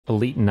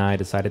Elite and I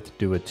decided to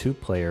do a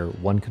 2-player,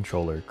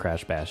 1-controller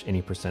Crash Bash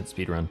any %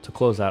 speedrun to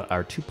close out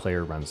our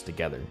 2-player runs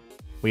together.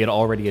 We had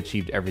already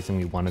achieved everything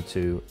we wanted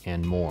to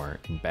and more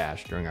in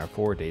Bash during our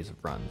 4 days of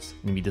runs,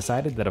 and we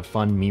decided that a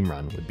fun meme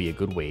run would be a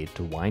good way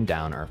to wind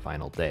down our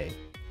final day.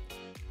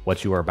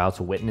 What you are about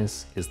to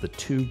witness is the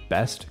 2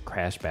 best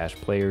Crash Bash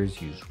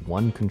players use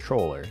 1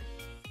 controller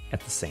at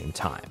the same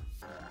time.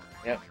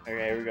 Yep, okay,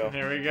 here we go.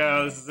 Here we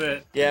go, this is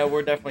it. Yeah,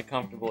 we're definitely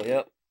comfortable,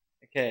 yep.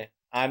 Okay,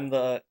 I'm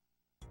the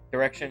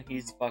direction,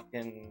 he's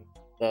fucking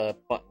the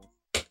buttons.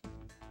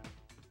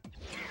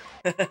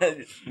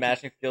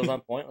 Mashing feels on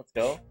point, let's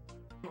go.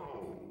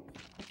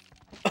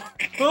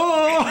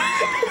 Oh!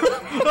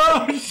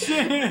 Oh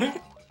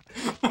shit!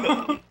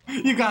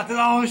 You got this.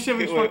 Oh shit,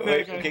 we fucked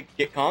that guy. Okay,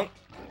 get conked.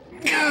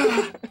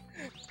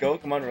 Let's go,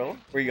 come on, Rilla.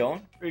 Where you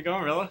going? Where you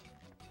going, Rilla?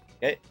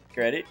 Okay,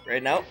 ready?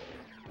 Right now?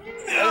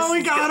 Oh,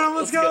 we got him!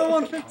 Let's go!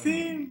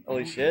 115!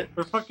 Holy shit.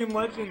 We're fucking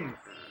legends.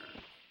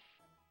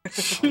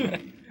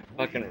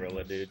 Fucking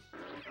Rilla, dude.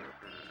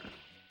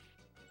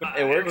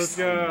 It works. Let's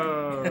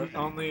go.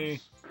 Only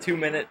 2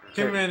 minute.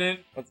 2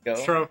 minute. Let's go.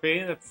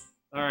 Trophy. That's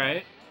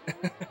alright.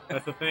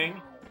 That's a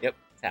thing. Yep,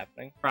 it's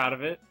happening. Proud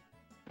of it.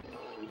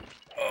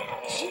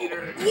 Oh.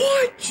 Cheater.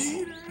 What?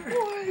 Cheater.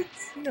 What?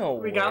 No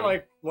We way. got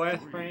like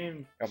last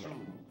frame. Come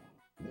on.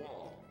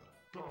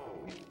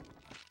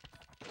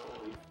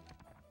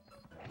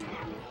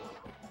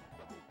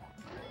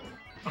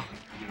 Oh,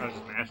 I was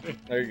just mashing.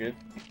 No, you're good.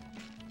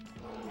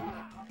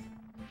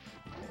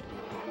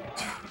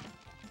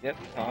 Yep,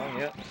 Tom,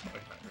 yep.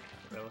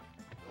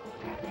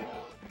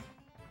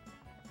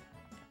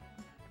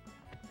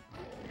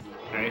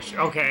 Nice.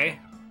 Okay.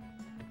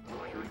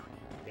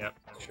 Yep.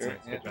 Sure, Nice.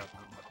 Good job.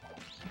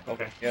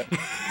 Okay, yep.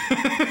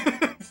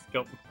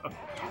 Skilled himself.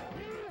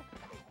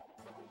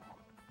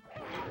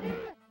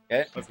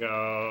 Okay. Let's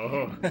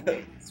go.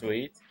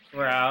 Sweet.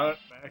 We're out.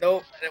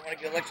 Nope, I didn't want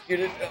to get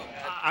electrocuted.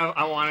 Oh,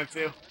 I wanted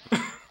to.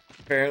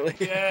 apparently.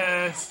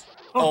 Yes.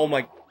 Oh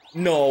my.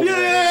 No way.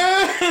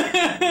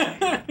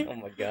 Yeah! Oh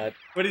my god.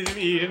 What did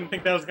you didn't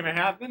think that was gonna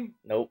happen?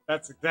 Nope.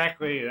 That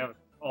was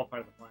all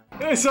part of the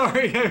plan.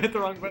 Sorry, I hit the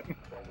wrong button.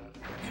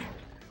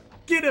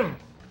 Get him!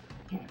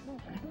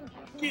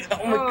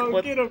 Oh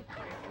my god. Get him!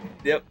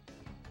 Yep.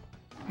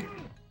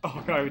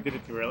 Oh god, we did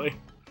it too early.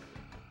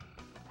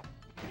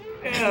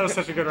 Yeah, that was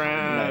such a good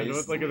round.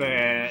 Nice. Look at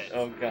that.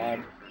 Oh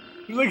god.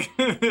 Look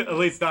at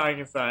least dying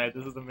inside.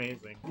 This is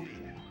amazing.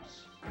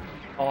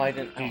 Oh, I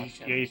didn't. Oh,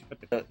 You should put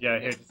the, yeah,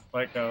 here, just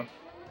let go.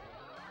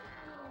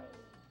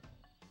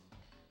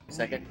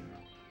 Second.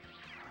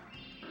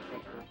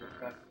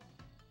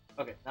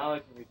 Okay, now I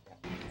can reach that.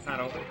 It's not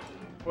over.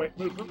 Wait,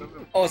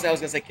 move. Oh, so I was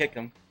gonna say kick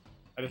him.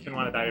 I just didn't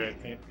want to die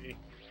with TNT.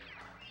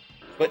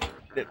 But.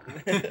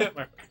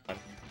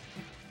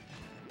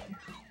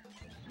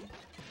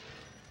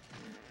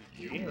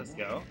 Let's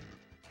go.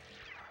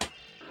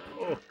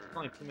 Oh, it's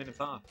only 2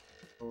 minutes off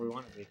where we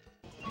want to be.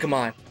 Come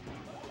on.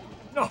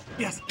 No,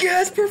 yes!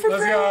 Yes, perfect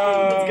Let's round!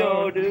 go! Let's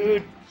go,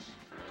 dude!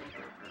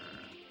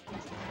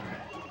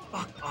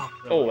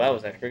 Oh, that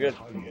was actually good.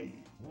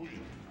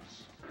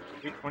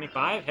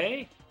 325,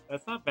 hey?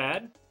 That's not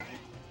bad.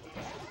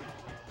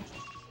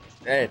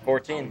 Hey,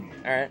 14.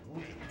 Alright.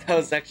 That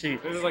was actually...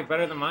 This is like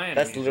better than mine.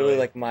 That's literally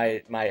like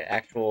my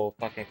actual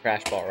fucking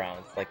crash ball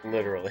rounds. Like,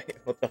 literally.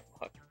 What the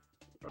fuck?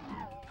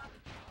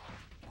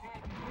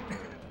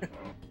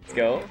 Let's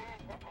go.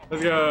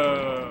 Let's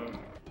go!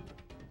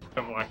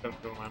 I've walked up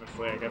to him,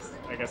 honestly. I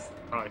guess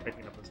probably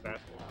picking up his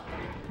fast.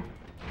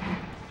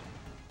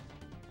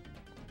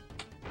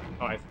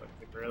 Oh, I split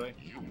it really.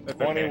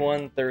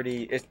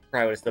 21-30. It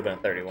probably would have still been a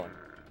 31.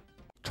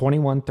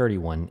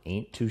 21-31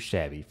 ain't too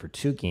shabby for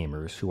 2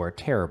 gamers who are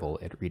terrible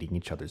at reading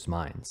each other's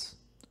minds.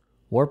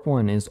 Warp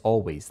 1 is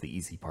always the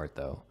easy part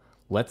though.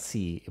 Let's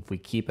see if we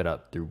keep it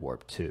up through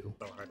Warp 2.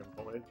 So hard to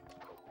pull it.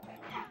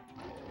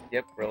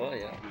 Yep, bro,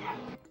 yeah.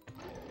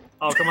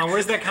 Oh, come on,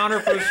 where's that counter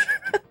push?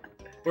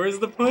 Where's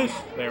the push?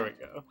 There we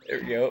go. There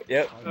we go,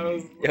 yep. Yo,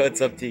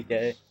 what's up,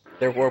 TK?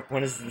 Their Warp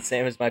 1 is the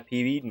same as my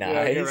PB?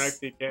 Nice. Yeah,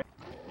 correct, TK.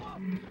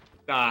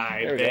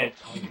 Die, there we bitch.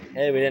 go.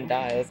 Hey, we didn't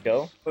die, let's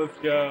go. Let's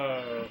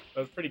go.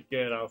 That was pretty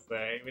good, I'll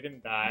say. We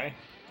didn't die.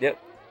 Yep.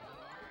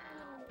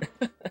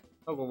 I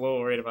was a little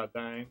worried about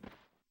dying.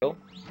 Oh,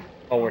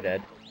 we're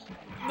dead.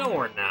 No,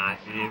 we're not,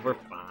 dude. We're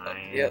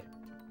fine. Yep.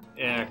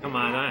 Yeah, come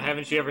on.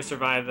 Haven't you ever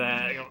survived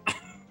that?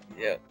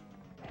 Yep.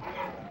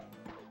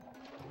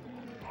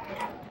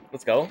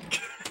 Let's go.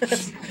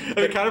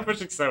 The counter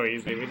push is so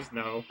easy. We just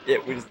know. Yeah,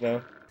 we just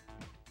know.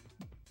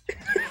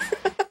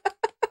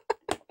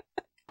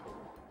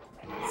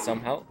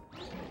 Somehow.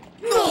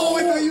 No,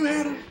 I thought you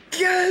had him.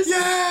 Yes!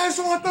 Yes!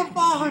 What the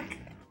fuck?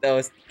 That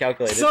was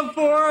calculated. Sub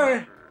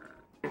 4!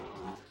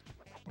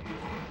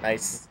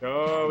 Nice.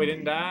 Oh, we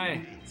didn't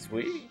die.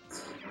 Sweet.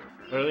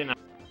 Really not.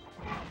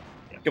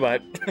 Yeah. Goodbye.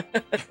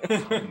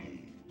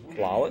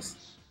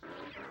 Flawless.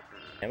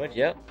 Damage,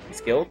 yep.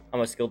 Skilled. I'm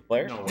a skilled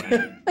player. No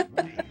way.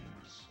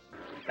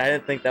 I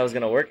didn't think that was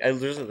gonna work. I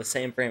literally the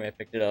same frame I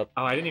picked it up.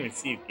 Oh, I didn't even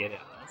see you get it,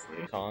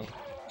 honestly. Kong.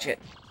 Shit.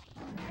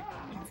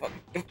 Fuck.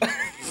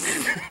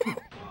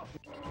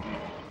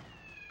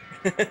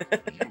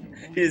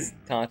 He's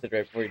taunted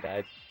right before he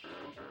died.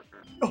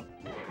 Oh,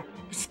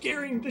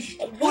 scaring the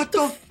shit. What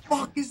the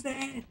fuck is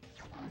that?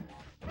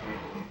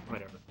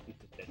 Whatever. He's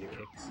just dead to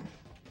kicks.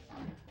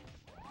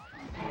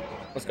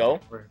 Let's go.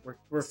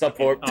 We're Sub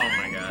fucking... 4. Oh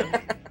my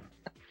god.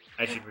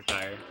 I should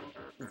retire.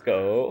 Let's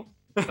go.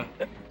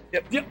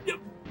 Yep.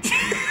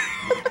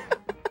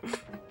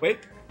 Wait.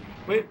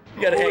 You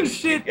gotta Holy angle.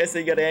 shit. Yes,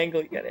 you gotta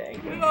angle.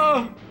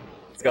 Oh.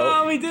 Let's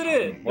go. Oh, we did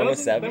it.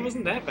 107. That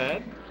wasn't that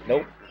bad.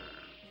 Nope.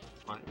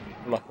 Fine.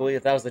 Luckily,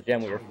 if that was the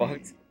gem, we were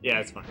fucked. Yeah,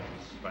 it's fine.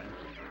 It's fine.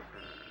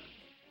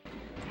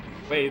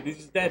 Wait, he's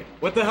just dead.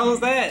 What the hell is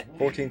that?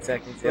 14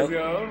 seconds. Let's Yep.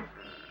 go.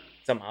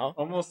 Somehow.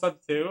 Almost sub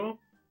 2?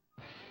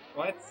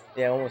 What?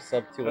 Yeah, almost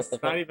sub 2. That's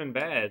What the not fuck? even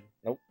bad.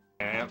 Nope.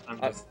 Okay,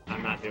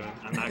 I'm not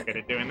good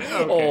at doing it.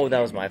 Oh, Okay. that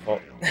was my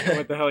fault.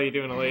 What the hell are you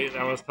doing, Elite?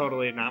 That was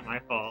totally not my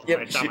fault. Yep,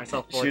 I shot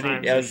myself 4 shooting,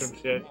 times yeah, or some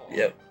shit.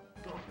 Yep.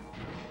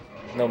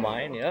 No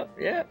mine. Yep.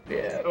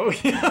 Oh,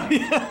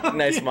 yeah.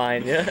 Nice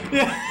mine. Yeah.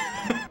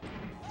 Yeah.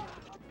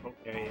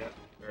 Okay, yeah,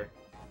 sure.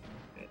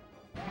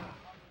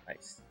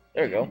 Nice.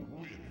 There we go.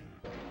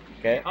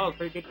 Okay. Oh,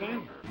 pretty good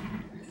win.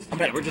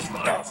 Yeah, we're just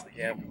fucked.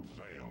 Yeah.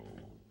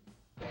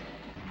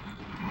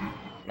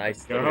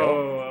 Nice. Go. There we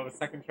go. Oh,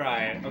 second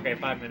try. Okay,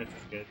 5 minutes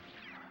is good.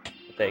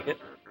 I'll take it.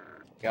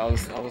 Yeah, I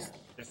was.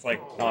 Just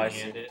like Oh, I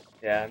hand it.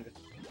 Yeah, I'm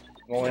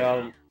only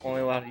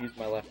allowed to use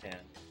my left hand.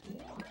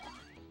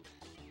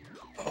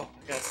 Oh,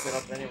 I gotta sit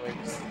up anyway.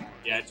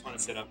 Yeah, I just want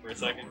to sit up for a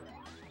second.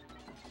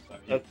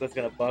 That's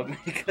gonna bug me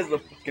because of the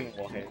fucking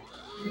wire.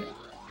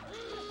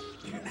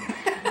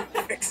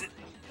 Fix it.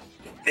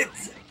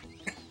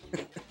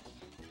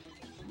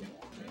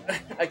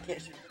 I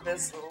can't shoot the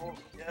missile.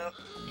 Yep.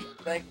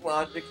 Thank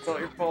Logic, it's all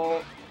your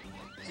fault.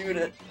 Shoot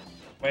it.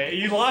 Wait,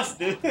 you lost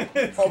it.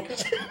 Oh,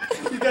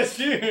 You got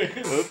shoot.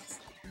 Oops.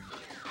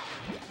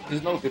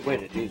 There's no good way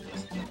to do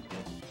this.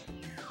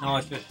 No,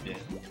 it's just shit.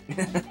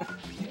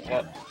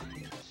 Yep.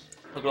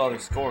 Look at all their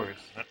scores.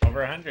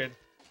 Over 100.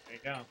 There you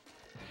go.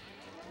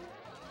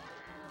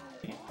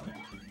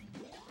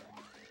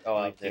 Oh,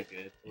 I Too did.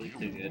 good.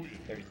 Too good.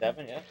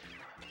 37, yeah?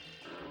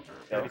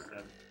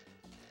 37.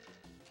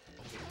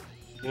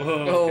 Whoa.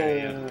 Oh,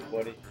 Okay, yeah.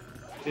 buddy.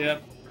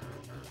 Yep.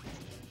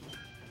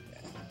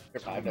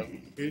 You're 5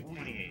 doesn't.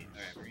 228.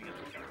 Alright,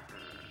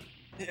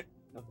 bring it.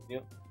 No big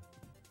deal.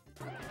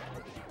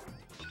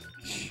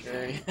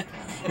 Sure.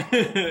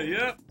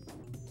 Yep.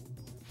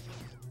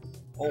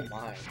 Oh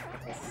my.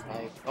 That's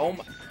nice. Oh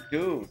my.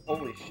 Dude,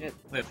 holy shit.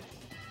 Flip.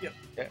 Yep.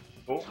 Okay,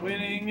 cool.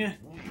 Winning.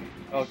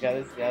 Oh,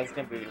 this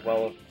gonna be well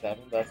over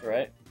 7, that's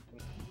alright.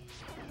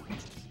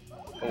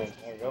 Oh, there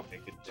we go.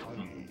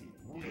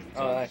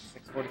 Oh, nice.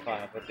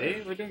 645. But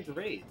Hey, we're doing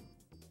great.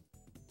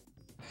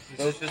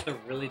 This is just a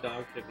really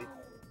dog shit.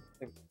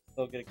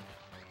 Still getting.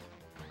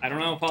 I don't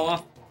know, fall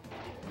off.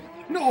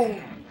 No!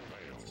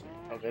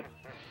 Oh, good.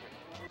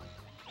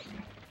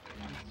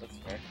 That's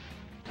fair.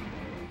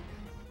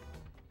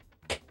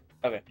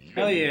 Okay.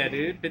 Hell yeah,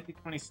 dude.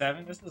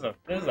 50-27. This is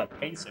a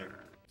pacer.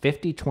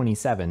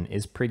 50-27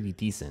 is pretty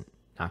decent,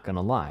 not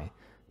gonna lie,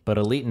 but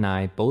Elite and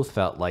I both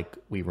felt like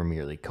we were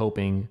merely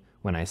coping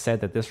when I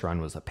said that this run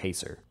was a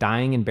pacer.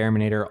 Dying in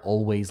Bearminator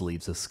always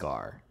leaves a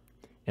scar,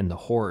 and the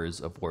horrors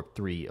of Warp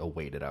 3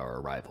 awaited our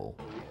arrival.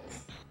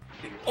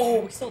 Oh,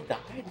 we still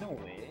died? No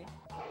way.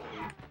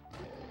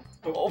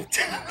 Oh,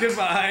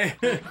 Goodbye.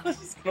 I was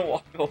just gonna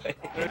walk away.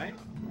 Right?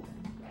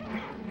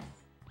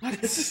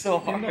 This is so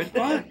hard. What the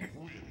fuck?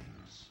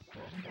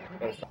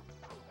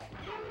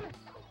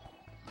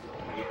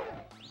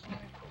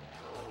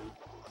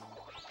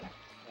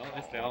 Well, at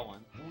least they all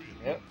won.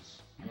 Yep.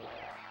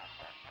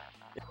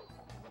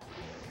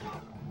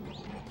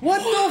 What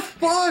the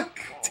fuck?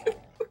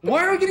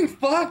 Why are we getting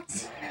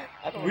fucked?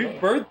 I don't We know.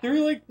 burned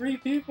through like 3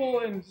 people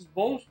and just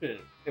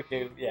bullshit.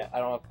 Okay, yeah, I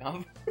don't have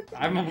confidence.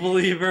 I'm a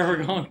believer.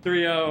 We're going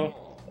 3-0.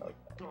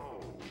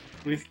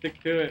 We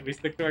stick to it. We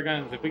stick to our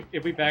guns.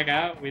 If we back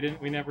out, we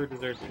never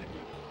deserved it.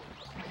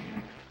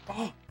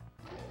 Oh,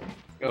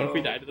 what if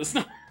we died to the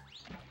snow?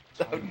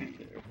 That would be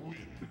terrible.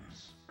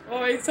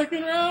 Oh,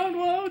 8-second round.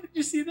 Whoa, did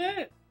you see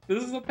that?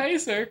 This is a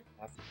pacer.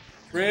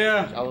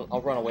 Rhea.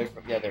 I'll run away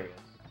from. Yeah, there he is.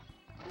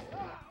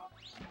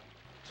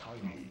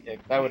 Yeah,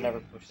 'cause I would never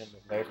push him in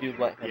there if you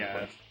let him Yeah.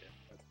 push.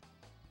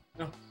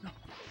 No.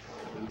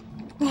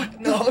 What?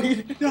 No,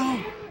 you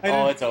No.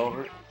 Oh, it's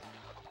over. You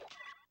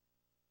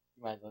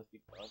might as well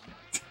keep going.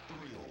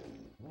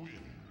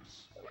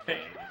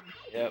 Hey.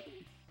 Yep.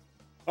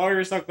 Oh, we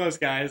were so close,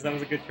 guys. That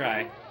was a good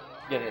try.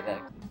 Get it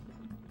next.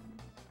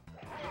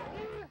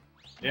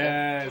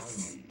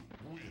 Yes.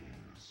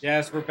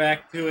 Yes, we're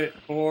back to it.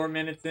 4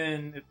 minutes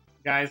in.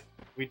 Guys,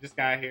 we just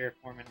got here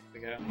 4 minutes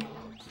ago.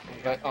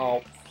 But,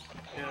 oh,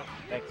 Yeah.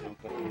 thanks.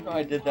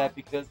 I did that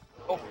because.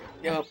 Oh,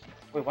 yep.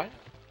 Wait, why?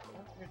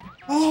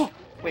 Oh!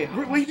 Wait,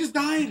 Wait, you just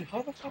died!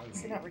 how the fuck did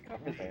he not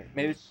recover there?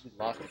 Maybe it's we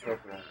lost the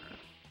trophy one.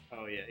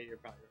 Oh, yeah, you're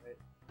probably right.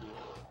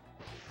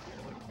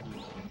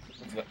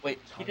 Let's go. Wait,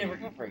 he didn't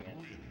recover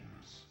again.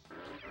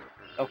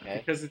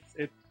 Okay, Because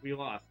we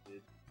lost,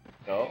 dude.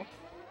 go.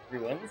 3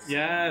 wins?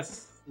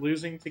 Yes!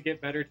 losing to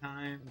get better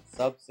time.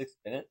 Sub 6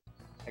 minutes?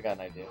 I got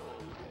an idea.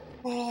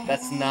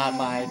 That's not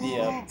my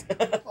idea.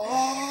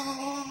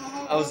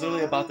 I was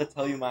literally about to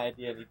tell you my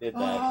idea and you did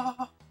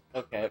that.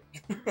 Okay.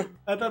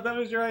 I thought that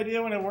was your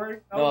idea when it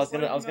worked. No, I was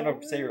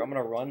gonna say I'm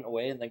gonna run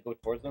away and then go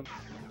towards them.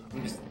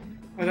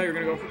 I thought you were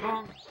gonna go for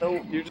Kong.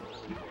 No, you're just.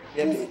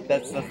 Yep,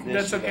 that's the issue.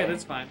 That's okay. Though.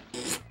 That's fine.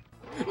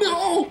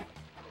 No.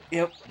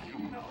 Yep.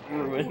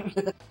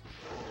 Ruined.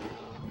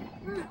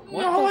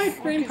 No, I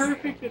framed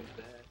perfect.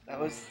 That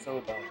was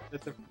so dumb.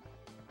 That's a.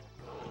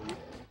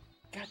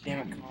 God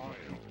damn it, Kong.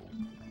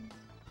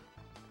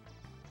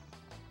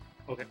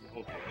 Okay.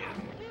 Okay.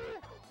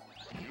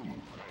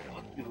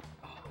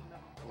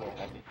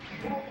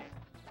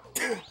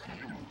 Yeah.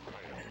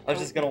 I was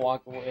just gonna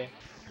walk away.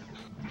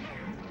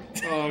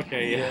 Oh,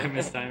 okay, yeah, I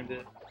mistimed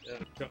it.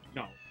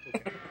 No.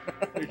 Okay.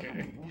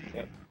 Okay.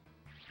 Yep.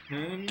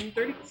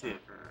 32.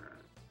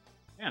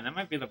 Yeah, that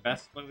might be the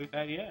best split we've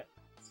had yet.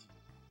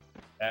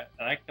 That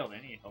I killed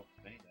any hope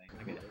of anything.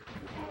 Okay.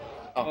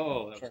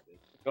 Oh, that was good.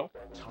 Go.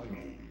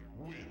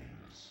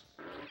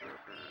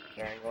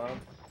 Triangle arm.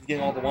 He's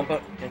getting all the one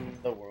butt in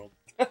the world.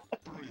 Of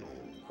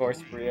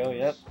course, Brio,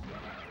 yep.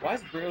 Why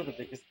is Brio the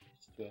biggest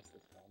bitch to us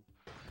this time?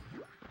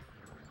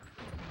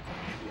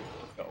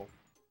 Let's go.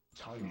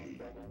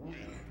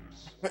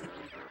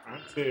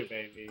 I'm too,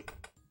 baby.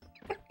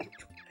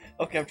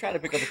 Okay, I'm trying to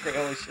pick up the crate.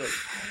 Holy shit.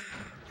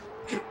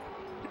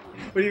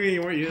 What do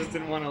you mean you just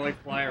didn't want to like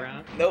fly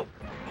around? Nope.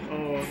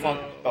 Oh, fuck.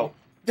 no. Oh.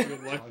 You're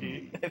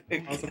lucky.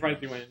 I was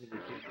surprised you went into your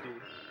team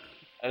too.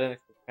 I didn't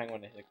expect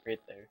Penguin to hit a crate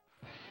there.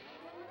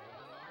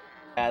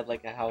 Add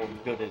like how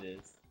good it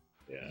is.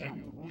 Yeah.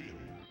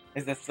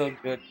 Is that so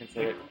good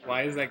considering?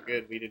 Why is that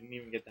good? We didn't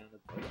even get down to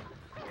the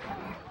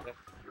Yep.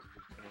 Just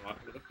gonna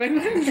walk through the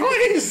Penguin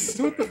twice!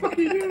 What the fuck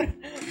are you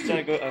doing?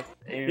 Trying to go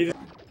aim.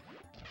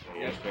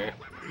 Yeah, sure.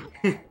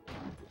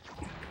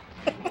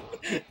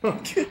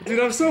 Dude,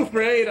 I'm so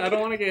afraid. I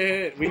don't want to get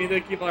hit. We need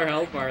to keep our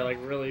health bar like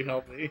really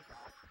healthy.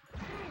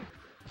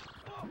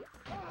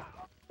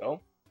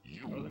 Go.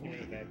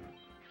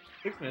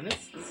 6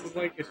 minutes? This is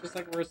like, it's just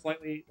like we're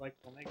slightly like,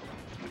 we'll make it.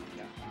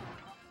 Yeah.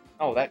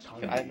 Oh, that.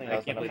 I think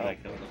I can't believe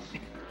that killed him.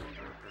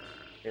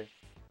 Here.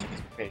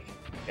 Patient.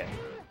 Okay.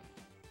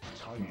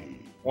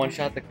 One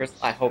shot the crystal.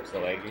 I hope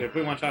so, Eggy. So if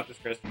we one shot this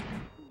crystal.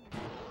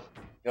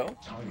 Go.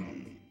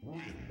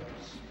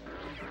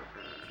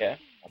 Okay.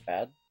 Not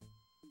bad.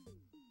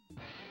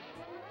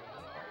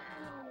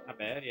 Not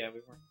bad, yeah,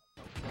 we weren't.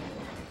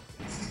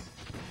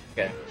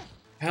 Okay.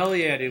 Hell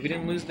yeah, dude. We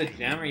didn't lose the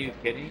gem, are you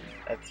kidding?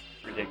 That's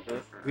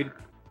ridiculous. We.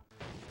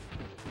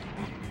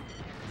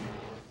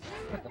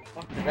 What the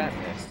fuck did that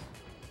miss?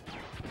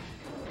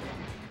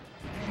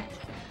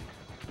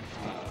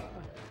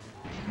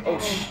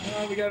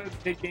 Oh, we gotta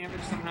take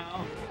damage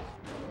somehow.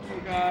 Oh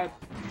god.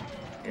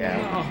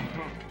 Yeah.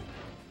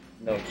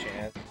 No. No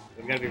chance.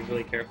 We gotta be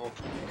really careful.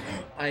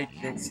 I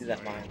didn't see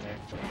that mine there.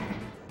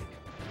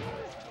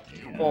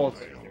 Hold.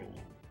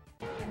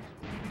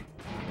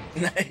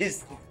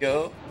 Nice. Let's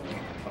go.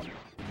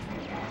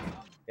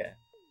 Yeah.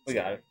 We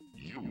got it.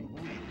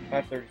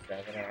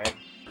 537. All right.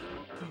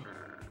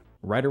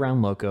 Right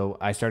around Loco,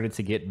 I started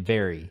to get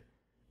very,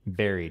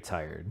 very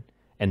tired,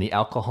 and the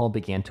alcohol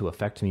began to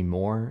affect me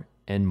more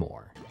and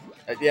more.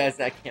 Yes,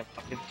 I can't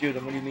fucking shoot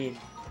him. What do you mean?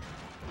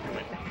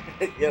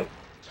 Yep.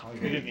 We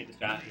didn't need to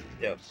shot.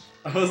 Yep.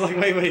 I was like,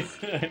 wait,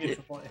 I need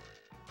to play.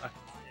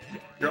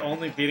 You're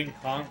only beating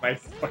Kong by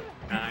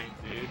 9,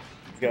 dude.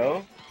 Let's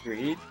go.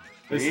 Greed.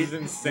 This is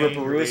insane.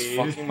 Ripperoo is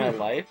fucking my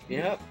life.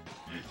 Yep.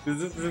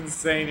 This is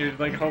insane. You're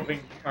like hoping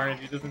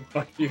RNG doesn't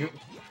fuck you.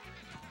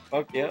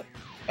 Fuck, yep.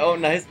 Oh,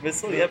 nice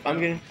missile. Yep, I'm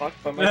getting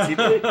fucked by my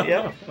teammate.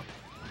 Yep.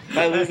 If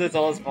I lose, it's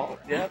all his fault.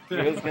 Yep.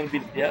 It was gonna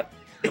be. Yep.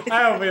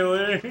 I hope we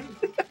lose.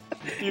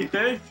 You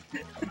bitch.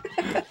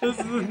 This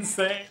is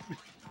insane.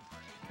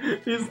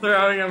 He's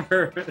throwing on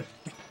purpose.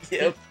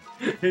 Yep.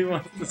 He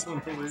wants this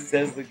one to lose.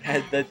 Says the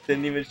guy that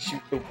didn't even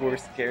shoot the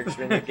worst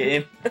character in the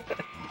game.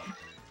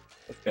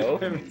 Let's go.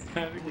 I'm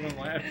standing and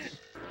laughing.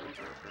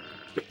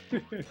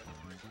 The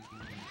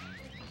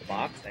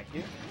box, thank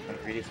you. I'm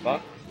greedy as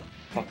fuck.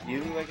 Fuck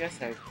you, I guess.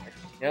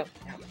 Yep.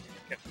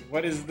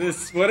 What is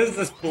this? What is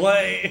this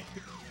play?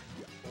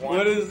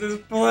 What is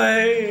this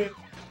play?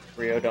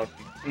 Rio, don't.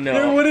 No.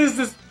 Dude, what is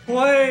this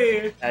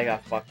play? I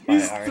got fucked by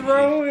He's RNG.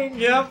 throwing.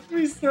 Yep,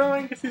 he's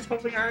throwing because he's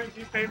hoping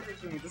RNG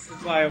favors him. This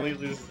is why Elite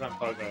loses on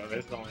Pogo.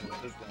 There's only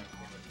this.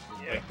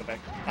 Yeah.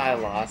 I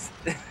lost.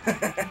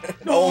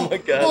 Oh my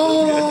god.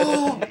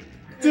 Oh!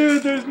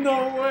 Dude, there's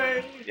no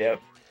way.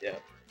 Yep.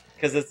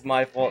 Because it's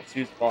my fault.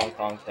 Choose ball and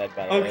Kong's head,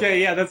 by the way.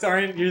 Okay, yeah, that's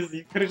RNG.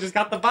 You could have just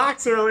got the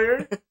box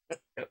earlier.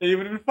 You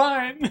would have been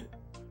fine.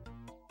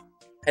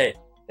 Hey,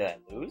 did I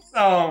lose?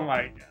 Oh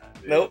my god.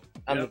 Dude. Nope.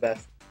 I'm the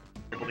best.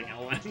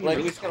 Like, Like,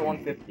 we just got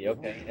 150.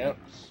 Okay, yep.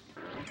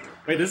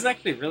 Wait, this is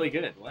actually really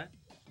good. What?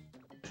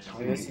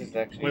 Dude, this is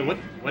actually. Wait,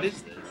 what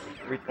is this?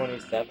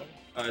 327.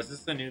 Is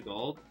this the new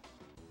gold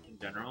in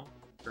general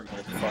for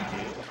multi? Fuck you.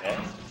 Okay.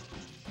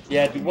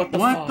 Yeah, dude. What the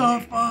fuck? What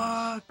the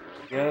fuck?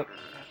 Yep.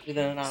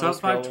 Sub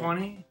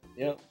 520?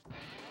 Yep.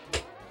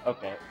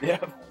 Okay. Yeah.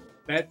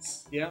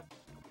 That's yep.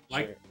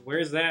 Like, Sure.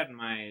 where's that in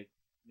my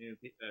new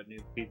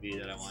PB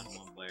that I want in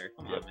one player?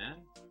 Come on, man.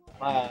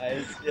 My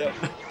eyes. Yep.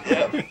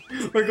 Yep.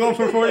 We're going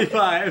for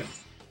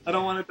 45. I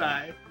don't want to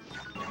die.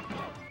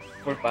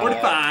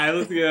 45.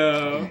 Let's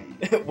go.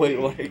 Wait,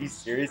 what? Are you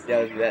serious?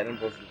 Yeah, that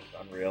impulse is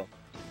unreal.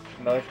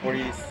 Another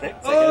 46. I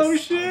Oh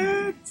guess.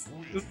 shit!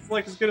 This is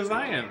like as good as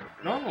I am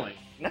normally.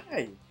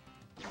 Nice.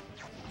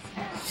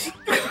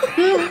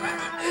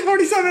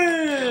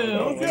 47.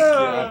 Oh Let's my go.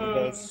 God, that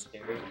was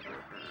scary.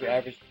 We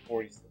averaged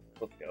 46.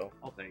 Let's go.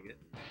 I'll take it.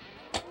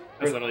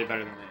 That's literally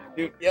better than that.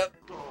 Dude, yep.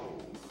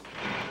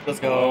 Let's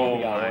go. Oh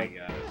We got my one.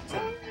 god.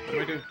 What do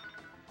I do?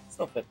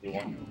 Still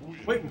 51.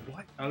 Wait,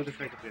 what? Oh, just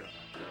make it do.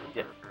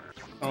 Yeah.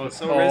 Oh, it's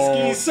so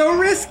risky. So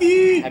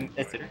risky.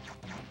 It's it.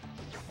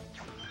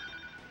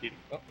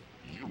 Go.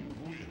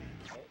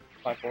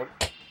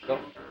 540. Go.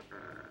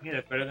 Yeah,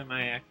 that's better than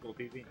my actual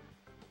PB.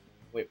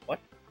 Wait, what?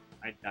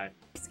 I died.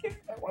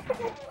 What the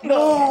fuck?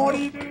 No, what are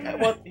you doing?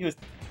 What? He was.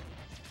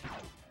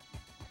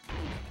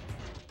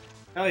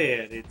 Hell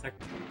yeah, dude.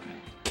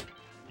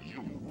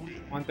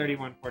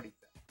 131.47.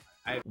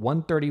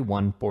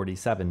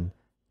 131.47,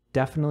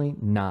 definitely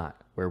not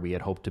where we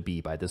had hoped to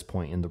be by this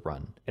point in the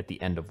run at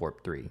the end of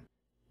Warp 3.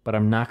 But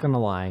I'm not gonna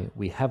lie,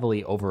 we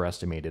heavily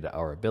overestimated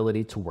our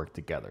ability to work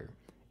together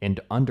and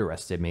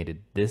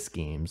underestimated this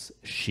game's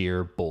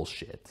sheer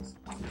bullshit. It's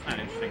not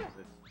interesting.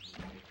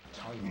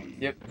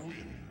 Yep.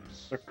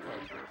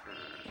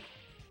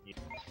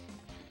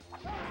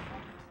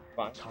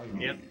 Fine.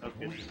 Yep, that's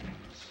good.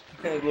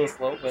 A little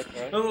slow, but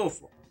alright. A little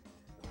slow.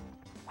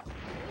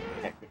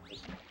 That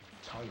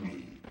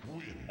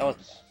was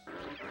bad.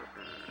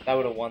 That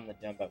would have won the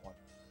jump at one.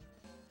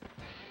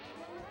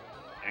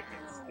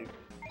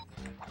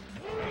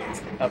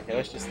 Okay,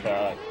 let's just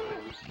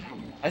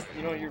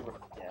you know you're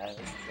yeah. Let's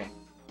just go.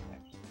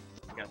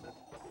 I got this.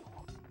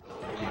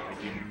 I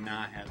do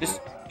not have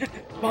Just this.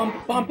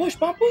 bomb push.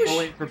 Oh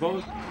wait, for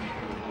both.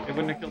 It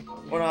wouldn't have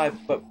killed. What do I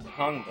put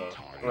Kong though?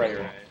 Right.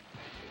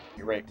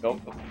 You're right. Go.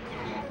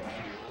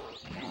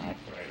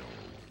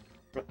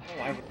 Oh,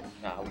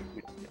 nah, we didn't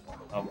get one.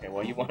 Okay,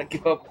 well you want to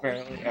give up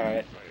apparently. All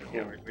right.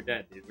 Yeah, we're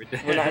dead, dude. We're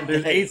dead. We're not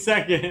There's dead. 8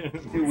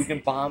 seconds. Dude, we can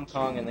bomb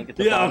Kong and then get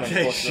the Yeah, bomb okay,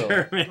 and push through.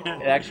 sure,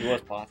 man. It actually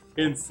was possible.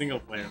 In single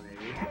player,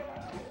 maybe.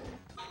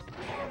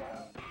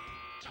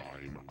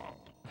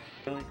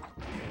 Really?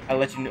 I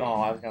let you know.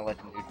 Oh, I was gonna let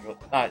you neutral.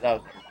 That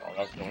was your fault. That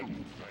was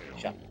going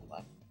shot to the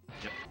left.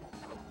 Yep.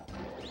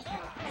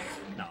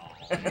 No.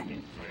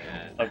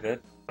 Oh, good.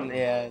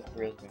 Yeah, it's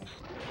really good.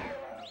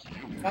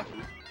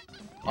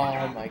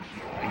 Oh my god,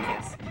 I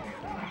can't see.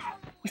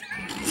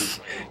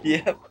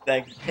 Yep,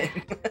 thanks, man.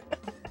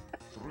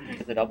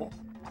 Is it double?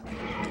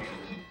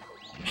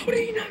 How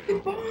did he not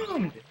get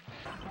bombed?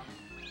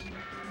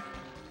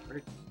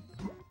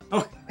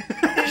 Oh.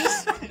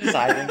 He's just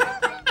hiding.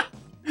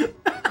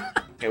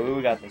 Okay,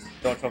 we got this.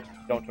 Don't choke.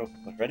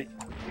 Ready?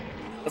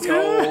 Let's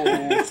go.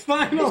 It's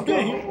final. Let's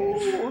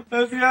go.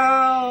 Let's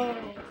go.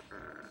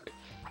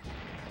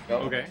 Go.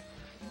 Okay.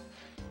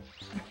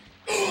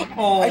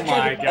 Oh my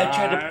god. I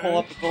tried to pull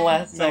up at the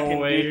last second. No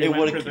way. Dude. It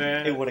would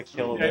have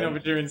killed I him. know,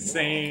 but you're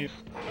insane.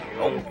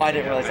 Oh, I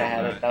didn't realize I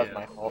had it. That was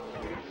my fault.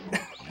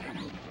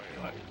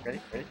 Ready?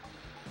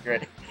 You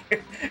ready?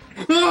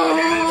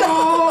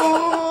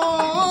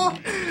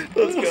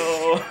 Let's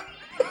go.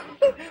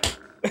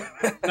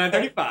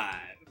 9:35.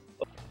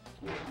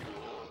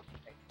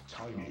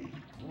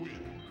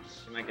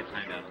 You might get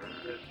timed out a little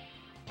bit.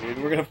 Dude,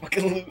 we're gonna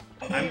fucking lose.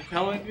 I'm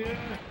telling you.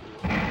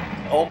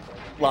 Oh,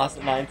 lost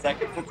in 9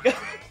 seconds. Let's go.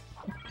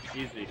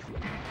 Easy.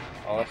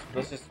 Oh,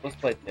 let's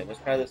play it. Let's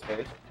try this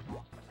first.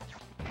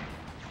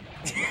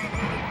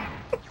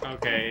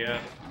 Okay, yeah.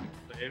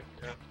 Save,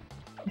 yeah.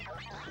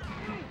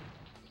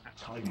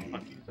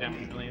 Fucking damn a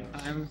million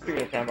times. We're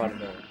gonna time out a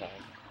million times.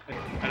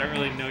 I don't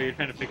really know you're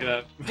trying to pick it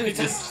up. Dude,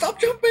 just stop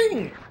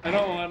jumping! I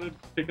don't want to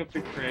pick up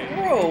the crane.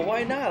 Bro,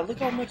 why not? Look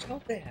how much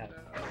health they have.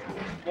 I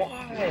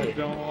Why?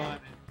 don't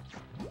want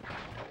it.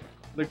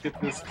 Look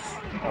at this.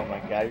 Oh my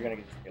god, you're gonna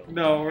get killed.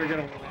 No, we're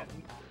gonna win.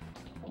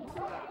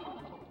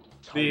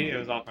 See, it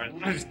was all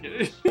fine. I'm just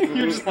kidding.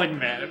 You're just like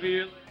mad at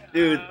me. Like,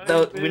 Dude,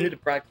 we need to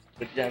practice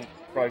the gen.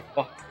 Probably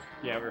fucked.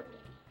 Yeah, we're.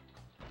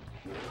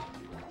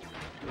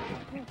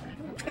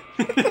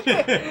 Do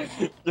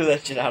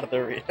that shit out of the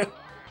arena. I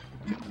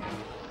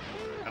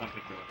don't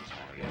think we're.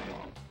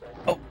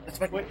 Oh, that's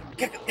my way.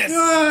 Yes!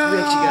 Ah, We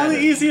actually got the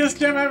it. easiest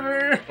gem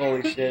ever!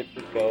 Holy shit,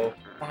 let's go.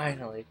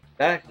 Finally.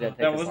 That actually didn't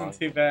take That us wasn't long.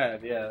 too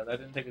bad, yeah. That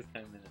didn't take us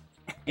 10 minutes.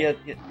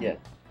 Yeah.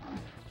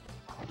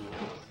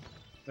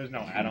 There's no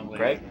way, I don't believe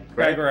Greg? it.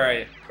 Greg? Where are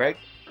you? Greg?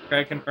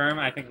 Greg, confirm.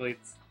 I think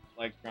Leeds,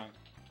 like, drunk.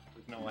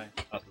 There's no way.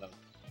 Oh, so that was...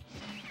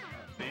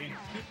 See?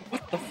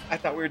 What the I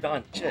thought we were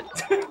done. Shit.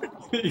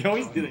 You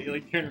always do that. You,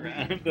 like, turn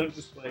around and I'm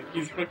just like,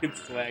 he's fucking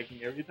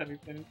swagging every time he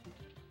finishes.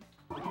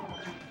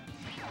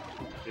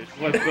 Dude,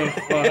 what the You're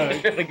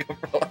fuck? gonna go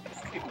for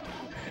last.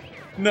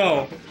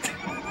 No.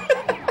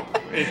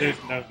 Wait, there's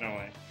no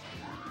way.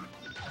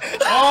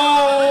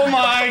 Oh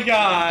my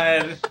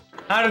god!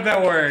 How did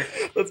that work?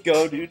 Let's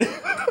go, dude.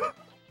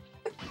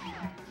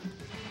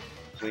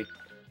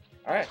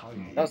 Alright,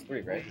 that was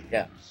 3, right?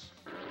 Yeah.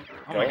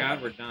 Oh my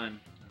god, we're done.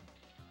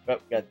 Oh,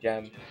 got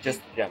gem.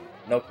 Just gem.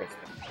 No crystal.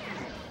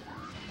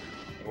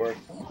 It works.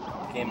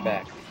 Came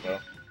back. So.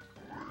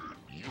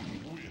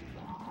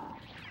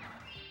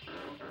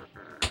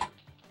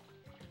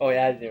 Oh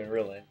yeah, I didn't even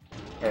realize.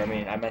 Or I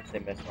mean, I meant to say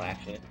missile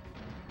actually.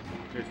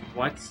 There's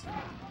what?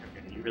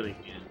 Okay, you really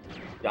can't.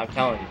 I'm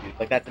telling you, dude.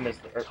 Like that's a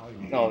missile.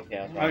 No, okay,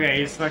 I was wrong. Okay,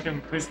 he's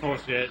fucking his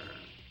bullshit.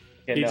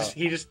 Okay,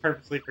 He just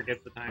purposely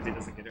forgets the times he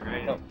doesn't get it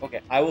right. No,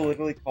 okay. I will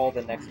literally call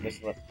the next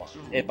missile that spawns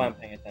if I'm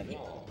paying attention.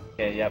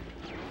 Okay, yep.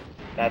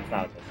 That's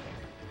not a missile.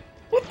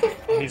 What the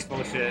fuck? He's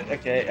bullshit.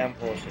 Okay, I'm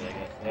bullshit, I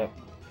guess. Yep.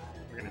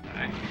 We're gonna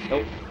die.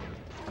 Nope.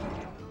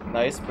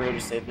 Nice, Bro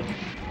just saved the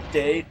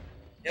day.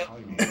 Yep.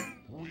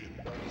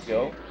 Let's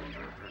go.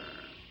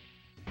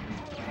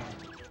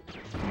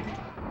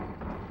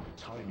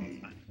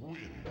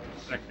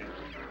 Second.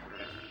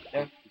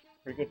 Yeah,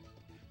 pretty good.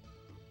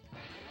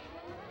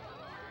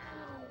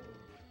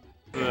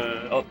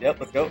 Oh, yep,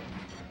 let's go.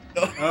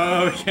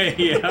 Okay,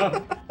 yeah.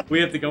 We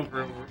have to go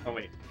for. Oh,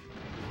 wait.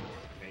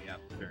 Okay, yeah,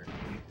 sure.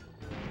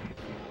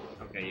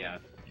 Okay, yeah.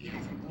 He's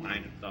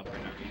behind himself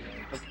right now.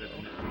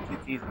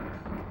 It's easy.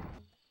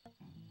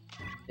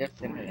 Yep,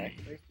 in the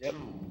next place. Yep.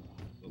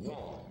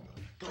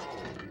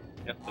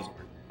 Yep, this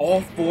works.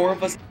 All 4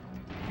 of us.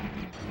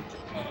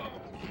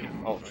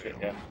 Oh, shit,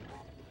 yeah.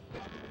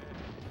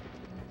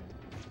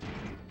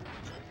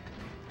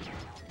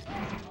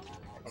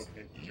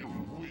 Okay.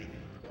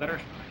 Better.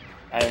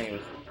 I think it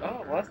was.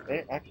 Oh, it was.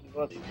 It actually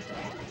was.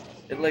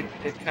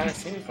 It kind of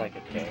seems like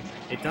it, though.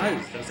 It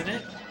does, doesn't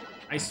it?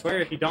 I swear,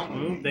 if you don't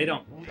move, they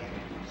don't move.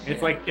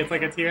 It's like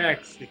a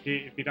T-Rex. If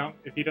you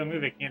don't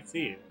move, it can't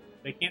see you.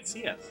 They can't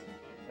see us.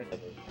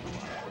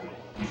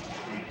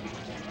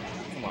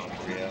 Come on,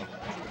 Rio.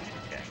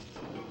 Okay.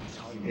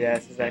 Yeah,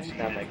 this is actually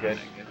not that good.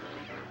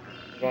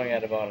 I'm going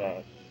at about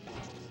a.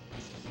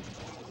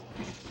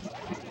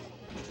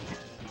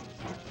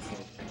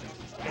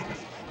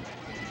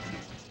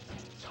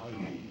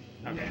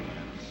 Okay.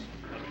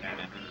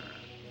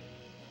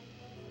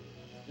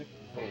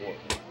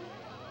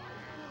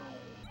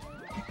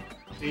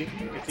 See?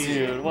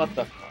 Dude, what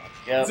the fuck?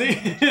 Yep. See?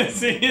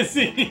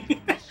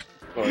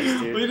 Of course,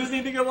 dude. We just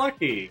need to get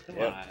lucky. Come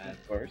Yep, on.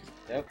 of course.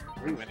 Yep.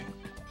 We're winning.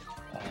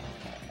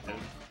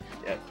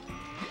 Yep.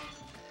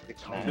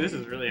 6-9. This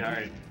is really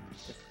hard.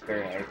 This is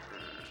very hard.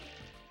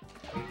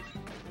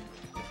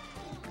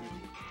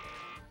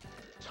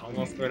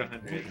 Almost scored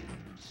 100.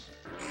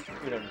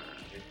 We don't.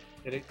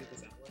 Did it get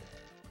this out?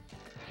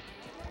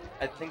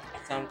 I think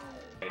it sounds.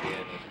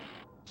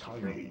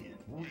 Tiny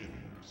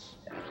wins.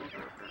 Yeah.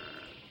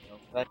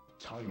 That,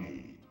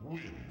 Tiny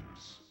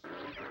wins.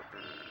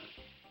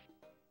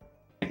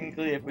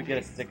 technically, if we get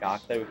a sick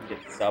octa, we can get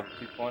sub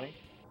 220.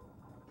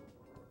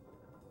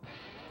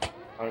 I'm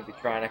gonna be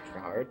trying extra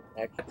hard.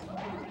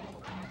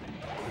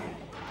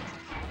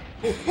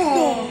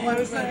 Oh, what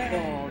is that?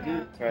 Oh,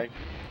 dude. Sorry.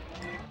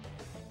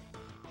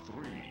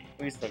 3,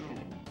 We still 2, get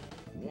it.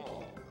 1,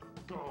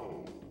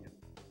 go.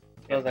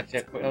 That was actually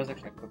a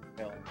quick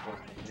fail.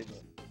 Unfortunately.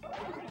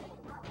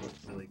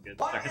 That's really good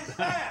start.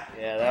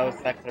 Yeah,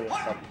 that could have been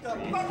sub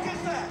 3.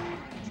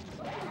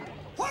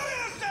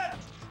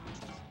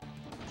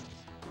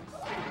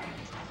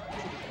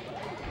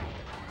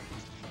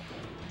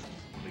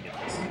 We get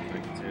this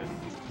quick too.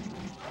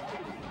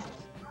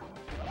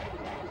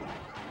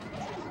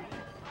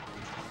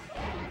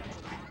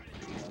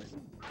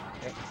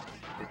 Yep.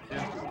 Good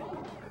too.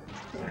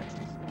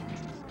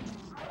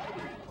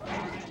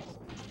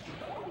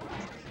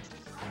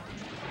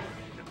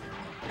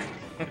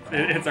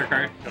 It's our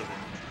card.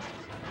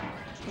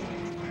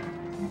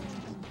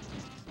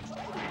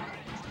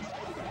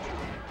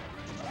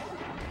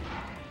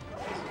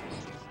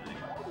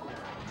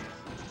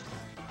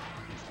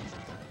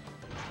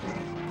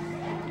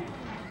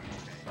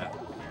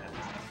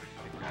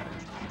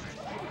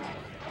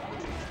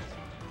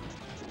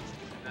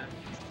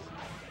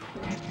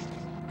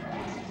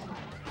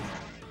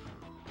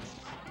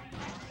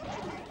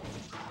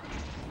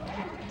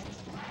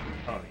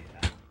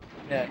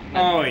 Yeah.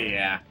 Oh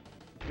yeah.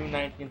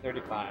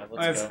 1935.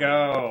 Let's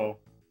go.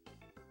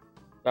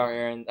 Sorry,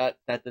 Aaron.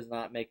 That does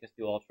not make us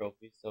do all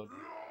trophies. So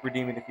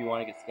redeem it if you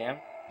want to get scammed.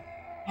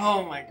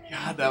 Oh my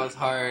god, that was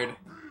hard.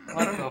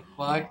 What the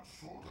fuck?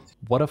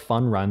 What a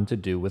fun run to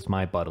do with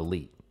my Bud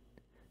Elite.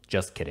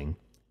 Just kidding.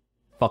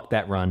 Fuck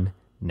that run,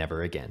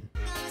 never again.